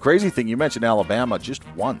 The crazy thing, you mentioned Alabama just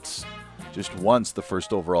once. Just once the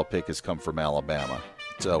first overall pick has come from Alabama.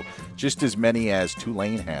 So just as many as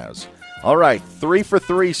Tulane has. All right, 3 for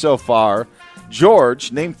 3 so far.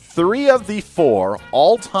 George, name 3 of the 4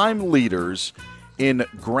 all-time leaders in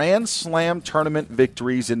Grand Slam tournament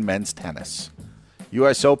victories in men's tennis.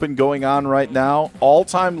 U.S. Open going on right now.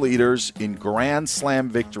 All-time leaders in Grand Slam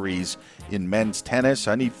victories in men's tennis.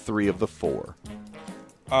 I need 3 of the 4.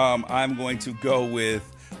 I'm going to go with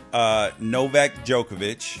Novak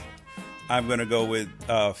Djokovic. I'm going to go with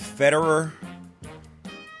Federer.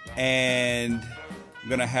 And I'm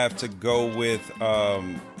going to have to go with oh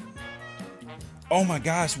my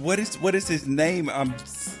gosh, what is his name?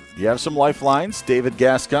 You have some lifelines. David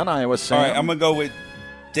Gascon, Iowa Sam. All right, I'm going to go with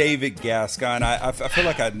David Gascon. I feel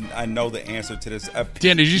like I know the answer to this.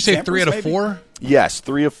 Dan, did you say 3 out of 4? Yes,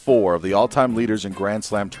 3 of 4 of the all-time leaders in Grand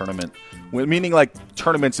Slam tournament, meaning like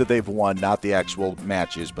tournaments that they've won, not the actual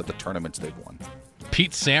matches, but the tournaments they've won.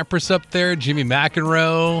 Pete Sampras up there, Jimmy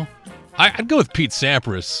McEnroe. I'd go with Pete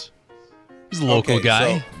Sampras. He's a local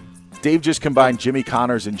guy. So Dave just combined Jimmy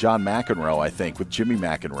Connors and John McEnroe, I think, with Jimmy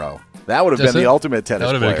McEnroe. That would have been the ultimate tennis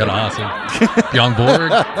player. That would have been kind of awesome. Bjorn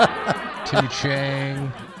Borg, Timmy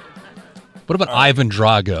Chang. What about Ivan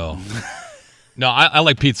Drago? No, I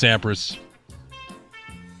like Pete Sampras.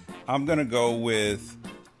 I'm going to go with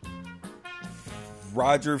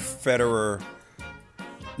Roger Federer,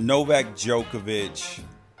 Novak Djokovic,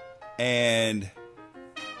 and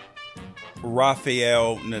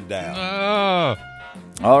Rafael Nadal.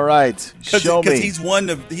 All right, show me. Because he's won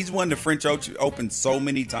the French Open so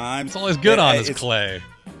many times. It's always good on his clay.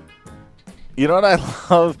 You know what I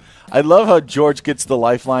love? I love how George gets the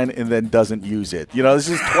lifeline and then doesn't use it. You know, this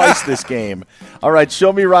is twice this game. All right,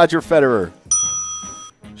 show me Roger Federer.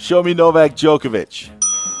 Show me Novak Djokovic.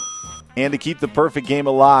 And to keep the perfect game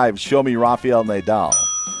alive, show me Rafael Nadal.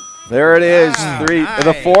 There it is. 3.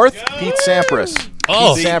 The 4th, Pete Sampras.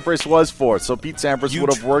 Pete Sampras was 4th, so Pete Sampras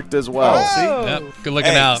would have worked as well. Yep. Good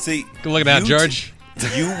looking out. Good looking out, George.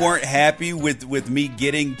 You weren't happy with me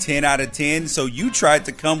getting 10 out of 10, so you tried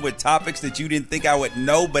to come with topics that you didn't think I would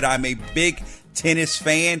know, but I'm a big tennis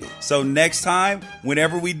fan. So next time,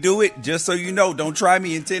 whenever we do it, just so you know, don't try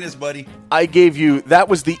me in tennis, buddy. I gave you, that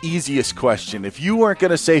was the easiest question. If you weren't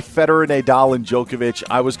going to say Federer, Nadal, and Djokovic,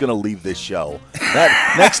 I was going to leave this show.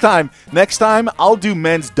 Next time, I'll do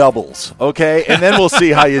men's doubles, okay? And then we'll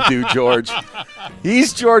see how you do, George.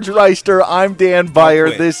 He's George Reister. I'm Dan Beyer.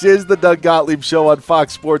 This is the Doug Gottlieb Show on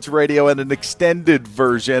Fox Sports Radio and an extended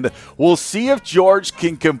version. We'll see if George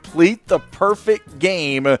can complete the perfect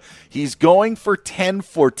game. He's going for 10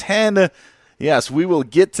 for 10. Yes, we will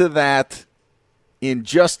get to that in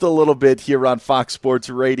just a little bit here on Fox Sports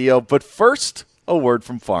Radio. But first, a word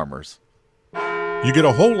from Farmers. You get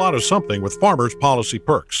a whole lot of something with Farmers Policy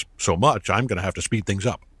Perks. So much, I'm going to have to speed things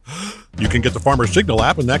up. You can get the Farmers Signal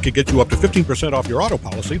app, and that could get you up to 15% off your auto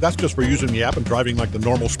policy. That's just for using the app and driving like the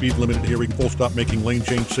normal speed limit adhering, full stop making, lane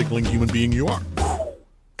change signaling human being you are.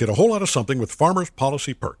 Get a whole lot of something with Farmers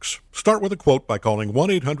Policy Perks. Start with a quote by calling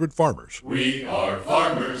 1-800-FARMERS. We are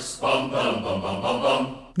farmers. Bum, bum, bum, bum, bum,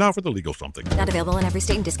 bum. Now for the legal something. Not available in every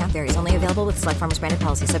state and discount varies. Only available with select Farmers branded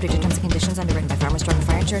policies. Subject to terms and conditions. Underwritten by Farmers Truck and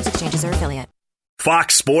Fire Insurance Exchanges or affiliate.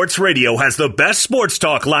 Fox Sports Radio has the best sports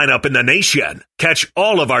talk lineup in the nation. Catch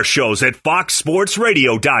all of our shows at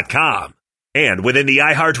foxsportsradio.com. And within the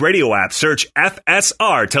iHeartRadio app, search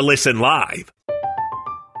FSR to listen live.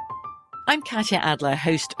 I'm Katya Adler,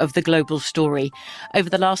 host of The Global Story.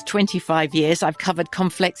 Over the last 25 years, I've covered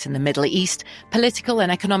conflicts in the Middle East, political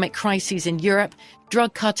and economic crises in Europe,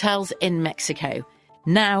 drug cartels in Mexico.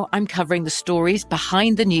 Now I'm covering the stories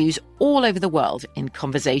behind the news all over the world in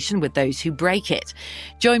conversation with those who break it.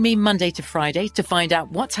 Join me Monday to Friday to find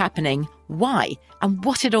out what's happening, why, and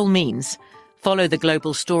what it all means. Follow The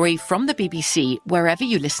Global Story from the BBC wherever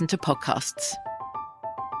you listen to podcasts.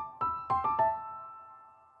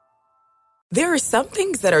 There are some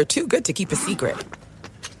things that are too good to keep a secret.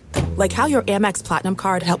 Like how your Amex Platinum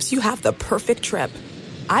card helps you have the perfect trip.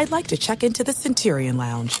 I'd like to check into the Centurion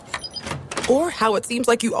Lounge. Or how it seems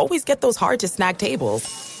like you always get those hard-to-snag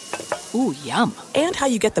tables. Ooh, yum. And how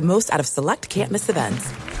you get the most out of select can't-miss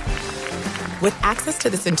events. With access to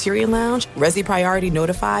the Centurion Lounge, Resi Priority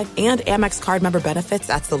Notified, and Amex card member benefits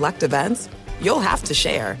at select events, you'll have to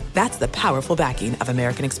share. That's the powerful backing of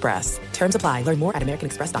American Express. Terms apply. Learn more at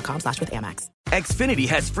americanexpress.com/withAmex. Xfinity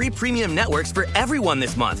has free premium networks for everyone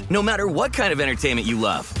this month, no matter what kind of entertainment you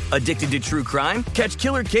love. Addicted to true crime? Catch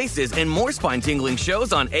killer cases and more spine-tingling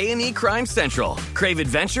shows on A&E Crime Central. Crave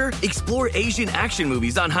adventure? Explore Asian action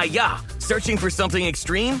movies on Hi-YAH. Searching for something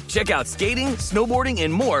extreme? Check out skating, snowboarding,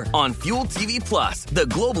 and more on Fuel TV Plus, the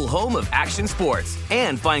global home of action sports.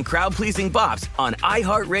 And find crowd-pleasing bops on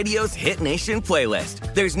iHeartRadio's Hit Nation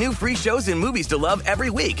playlist. There's new free shows and movies to love every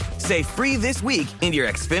week. Say free this week in your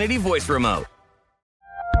Xfinity voice remote.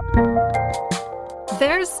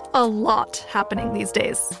 There's a lot happening these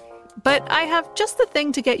days, but I have just the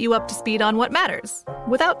thing to get you up to speed on what matters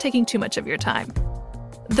without taking too much of your time.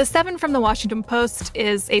 The 7 from the Washington Post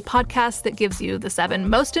is a podcast that gives you the 7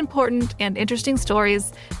 most important and interesting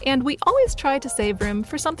stories, and we always try to save room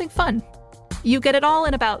for something fun. You get it all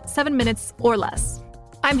in about 7 minutes or less.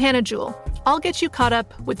 I'm Hannah Jewell. I'll get you caught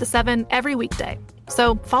up with the 7 every weekday.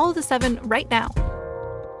 So follow the 7 right now.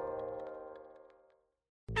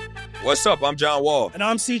 What's up? I'm John Wall. And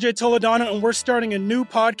I'm CJ Toledano, and we're starting a new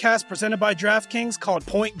podcast presented by DraftKings called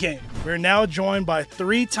Point Game. We're now joined by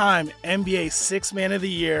 3-time NBA Sixth Man of the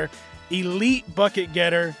Year, elite bucket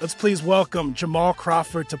getter. Let's please welcome Jamal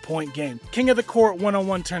Crawford to Point Game. King of the Court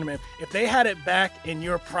one-on-one tournament. If they had it back in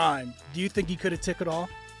your prime, do you think you could have took it all?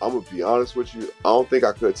 I'm going to be honest with you. I don't think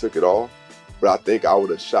I could have took it all, but I think I would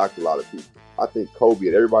have shocked a lot of people. I think Kobe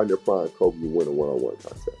and everybody in their prime, Kobe would win a one-on-one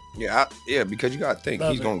contest. Yeah, because you got to think,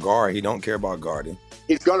 he's going to guard. He don't care about guarding.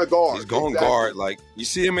 He's going to guard. He's going to guard. Like, you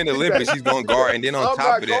see him in the Olympics, he's going to guard. And then on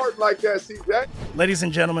top of that. I'm not guarding like that, CJ. Ladies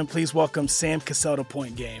and gentlemen, please welcome Sam Cassell to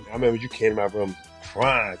Point Game. I remember you came to my room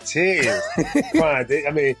crying, tears, crying.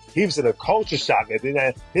 I mean, he was in a culture shock. And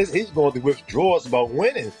then he's going through withdrawals about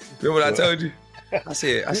winning. Remember what I told you? I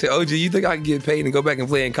said, OG, you think I can get paid and go back and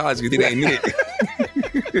play in college because it ain't it?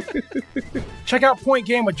 Check out Point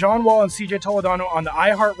Game with John Wall and CJ Toledano on the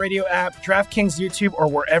iHeartRadio app, DraftKings YouTube, or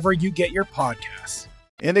wherever you get your podcasts.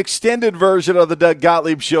 An extended version of the Doug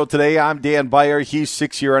Gottlieb Show today. I'm Dan Beyer. He's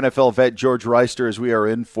 6-year NFL vet George Reister, as we are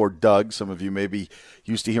in for Doug. Some of you may be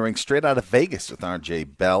used to hearing straight out of Vegas with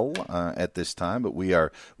RJ Bell at this time, but we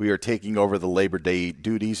are taking over the Labor Day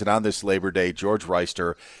duties. And on this Labor Day, George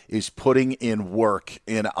Reister is putting in work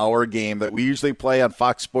in our game that we usually play on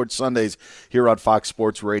Fox Sports Sundays here on Fox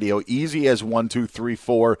Sports Radio. Easy as 1, 2, 3,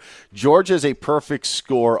 4. George has a perfect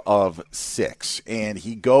score of 6, and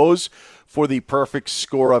he goes for the perfect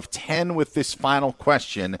score of 10 with this final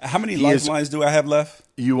question. How many lifelines do I have left?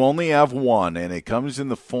 You only have one, and it comes in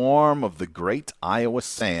the form of the great Iowa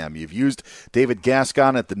Sam. You've used David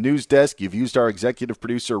Gascon at the news desk. You've used our executive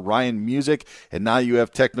producer, Ryan Music, and now you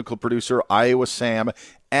have technical producer Iowa Sam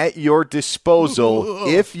at your disposal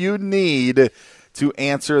if you need to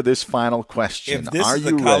answer this final question. If this is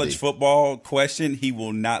a college football question, he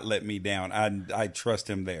will not let me down. I trust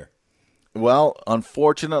him there. Well,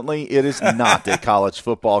 unfortunately, it is not a college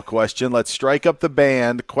football question. Let's strike up the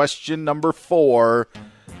band. Question number 4.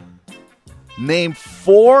 Name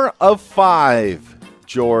 4 of 5,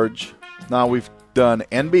 George. Now, we've done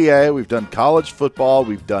NBA, we've done college football,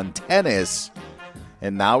 we've done tennis,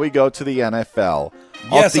 and now we go to the NFL.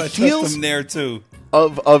 Yes, I trust him there, too.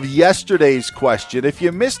 Of yesterday's question. If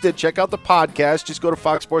you missed it, check out the podcast. Just go to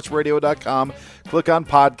foxsportsradio.com, click on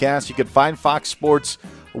podcasts. You can find Fox Sports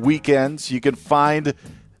Weekends. You can find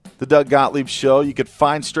the Doug Gottlieb Show. You can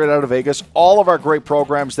find Straight Out of Vegas. All of our great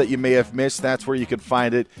programs that you may have missed, that's where you can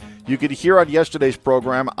find it. You could hear on yesterday's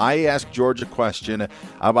program, I asked George a question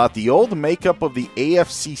about the old makeup of the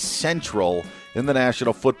AFC Central in the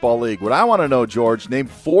National Football League. What I want to know, George, name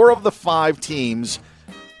 4 of the 5 teams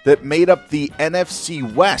that made up the NFC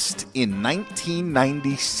West in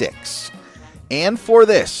 1996. And for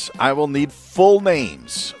this, I will need full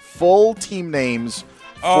names, full team names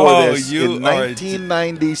for this in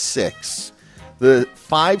 1996. The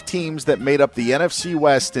 5 teams that made up the NFC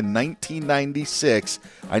West in 1996.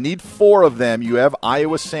 I need 4 of them. You have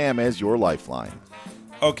Iowa Sam as your lifeline.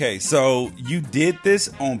 Okay, so you did this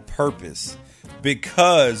on purpose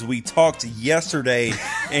because we talked yesterday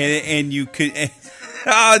and you could...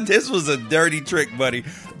 this was a dirty trick, buddy,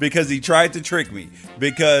 because he tried to trick me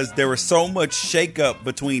because there was so much shakeup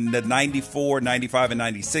between the 94, 95, and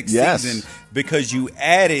 96 season because you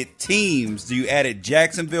added teams. You added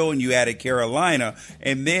Jacksonville and you added Carolina,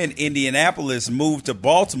 and then Indianapolis moved to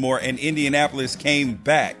Baltimore, and Indianapolis came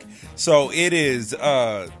back. So it is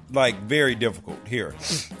very difficult here.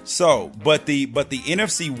 So, but the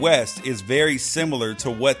NFC West is very similar to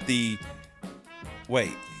what the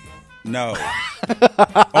No.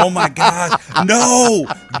 Oh, my gosh. No.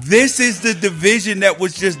 This is the division that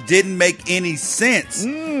didn't make any sense.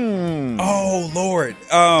 Oh, Lord.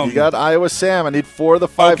 You got Iowa Sam. I need 4 of the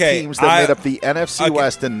 5 teams that made up the NFC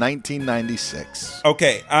West in 1996.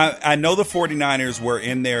 Okay. I know the 49ers were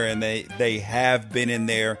in there, and they have been in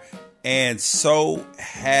there, and so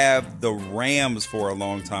have the Rams for a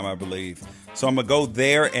long time, I believe. So I'm going to go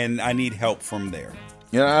there, and I need help from there.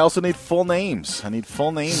 Yeah, I also need full names. I need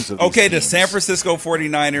full names of these teams. The San Francisco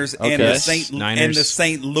 49ers and the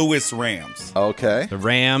St. Louis Rams. Okay. The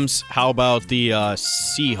Rams. How about the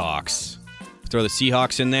Seahawks? Throw the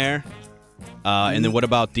Seahawks in there. And then what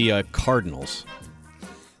about the Cardinals?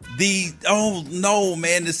 No,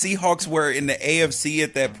 man. The Seahawks were in the AFC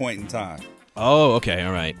at that point in time. Oh, okay.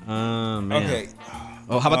 All right. Man. Okay.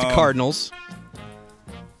 Oh, how about the Cardinals?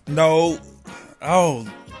 No. Oh,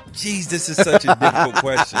 geez, this is such a difficult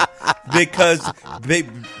question because the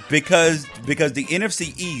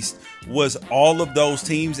NFC East was all of those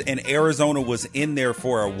teams, and Arizona was in there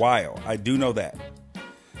for a while. I do know that.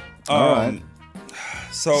 All right.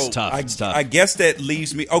 So it's tough. It's tough. I guess that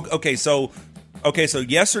leaves me. Okay. So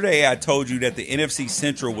yesterday I told you that the NFC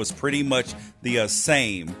Central was pretty much the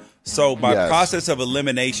same. So by process of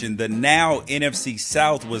elimination, the now NFC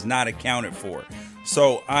South was not accounted for.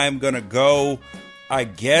 So I'm gonna go. I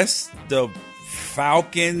guess the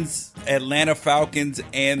Falcons, Atlanta Falcons,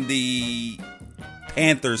 and the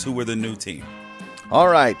Panthers, who were the new team. All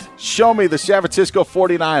right. Show me the San Francisco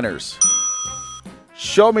 49ers.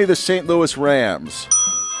 Show me the St. Louis Rams.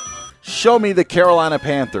 Show me the Carolina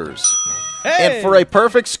Panthers. Hey! And for a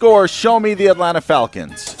perfect score, show me the Atlanta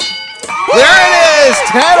Falcons. There it is!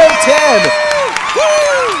 10 of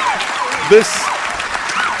 10.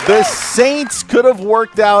 The Saints could have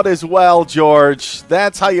worked out as well, George.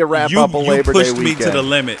 That's how you wrap up a Labor Day weekend. You pushed me to the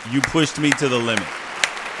limit. You pushed me to the limit.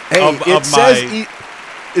 Hey,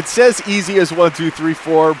 it says easy as 1, 2, 3,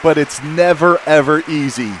 4, but it's never, ever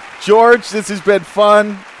easy. George, this has been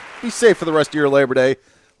fun. Be safe for the rest of your Labor Day.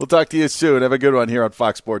 We'll talk to you soon. Have a good one here on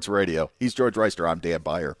Fox Sports Radio. He's George Reister. I'm Dan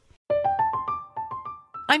Beyer.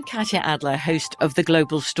 I'm Katya Adler, host of The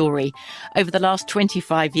Global Story. Over the last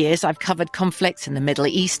 25 years, I've covered conflicts in the Middle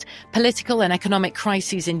East, political and economic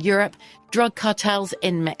crises in Europe, drug cartels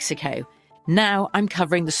in Mexico. Now I'm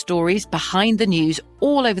covering the stories behind the news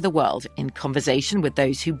all over the world in conversation with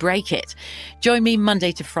those who break it. Join me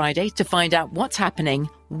Monday to Friday to find out what's happening,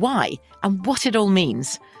 why, and what it all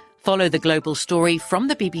means. Follow The Global Story from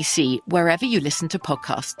the BBC wherever you listen to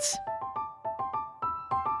podcasts.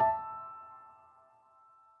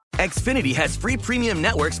 Xfinity has free premium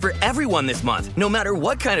networks for everyone this month, no matter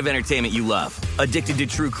what kind of entertainment you love. Addicted to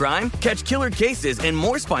true crime? Catch killer cases and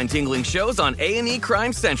more spine-tingling shows on A&E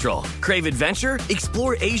Crime Central. Crave adventure?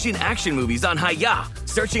 Explore Asian action movies on Hi-Ya.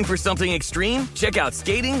 Searching for something extreme? Check out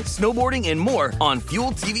skating, snowboarding, and more on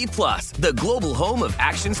Fuel TV Plus, the global home of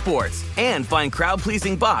action sports. And find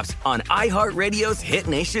crowd-pleasing bops on iHeartRadio's Hit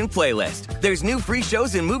Nation playlist. There's new free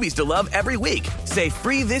shows and movies to love every week. Say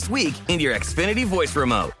free this week in your Xfinity voice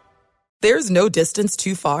remote. There's no distance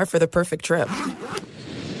too far for the perfect trip.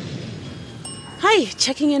 Hi,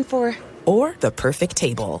 checking in for... Or the perfect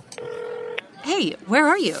table. Hey, where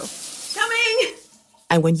are you? Coming!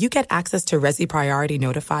 And when you get access to Resi Priority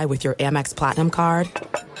Notify with your Amex Platinum card...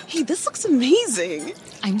 Hey, this looks amazing!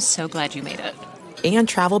 I'm so glad you made it. And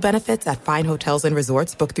travel benefits at fine hotels and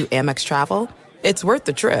resorts booked through Amex Travel, it's worth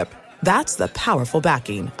the trip. That's the powerful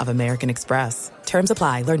backing of American Express. Terms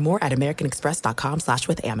apply. Learn more at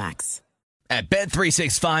americanexpress.com/withAmex. At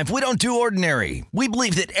Bet365, we don't do ordinary. We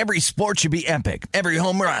believe that every sport should be epic. Every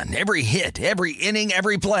home run, every hit, every inning,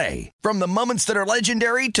 every play. From the moments that are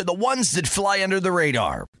legendary to the ones that fly under the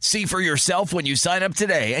radar. See for yourself when you sign up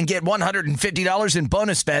today and get $150 in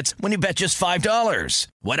bonus bets when you bet just $5.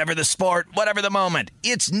 Whatever the sport, whatever the moment,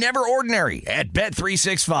 it's never ordinary at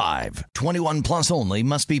Bet365. 21 plus only.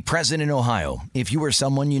 Must be present in Ohio. If you or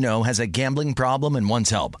someone you know has a gambling problem and wants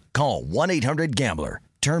help, call 1-800-GAMBLER.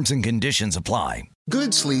 Terms and conditions apply.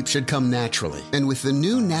 Good sleep should come naturally, and with the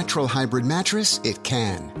new Natural Hybrid mattress, it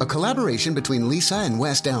can. A collaboration between Lisa and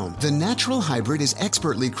West Elm, the Natural Hybrid is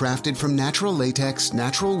expertly crafted from natural latex,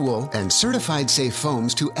 natural wool, and certified safe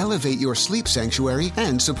foams to elevate your sleep sanctuary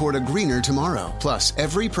and support a greener tomorrow. Plus,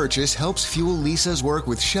 every purchase helps fuel Lisa's work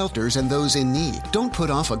with shelters and those in need. Don't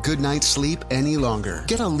put off a good night's sleep any longer.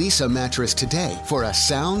 Get a Lisa mattress today for a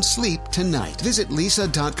sound sleep tonight. Visit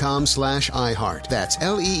lisa.com/iHeart. That's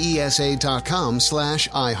LEESA.com/iHeart.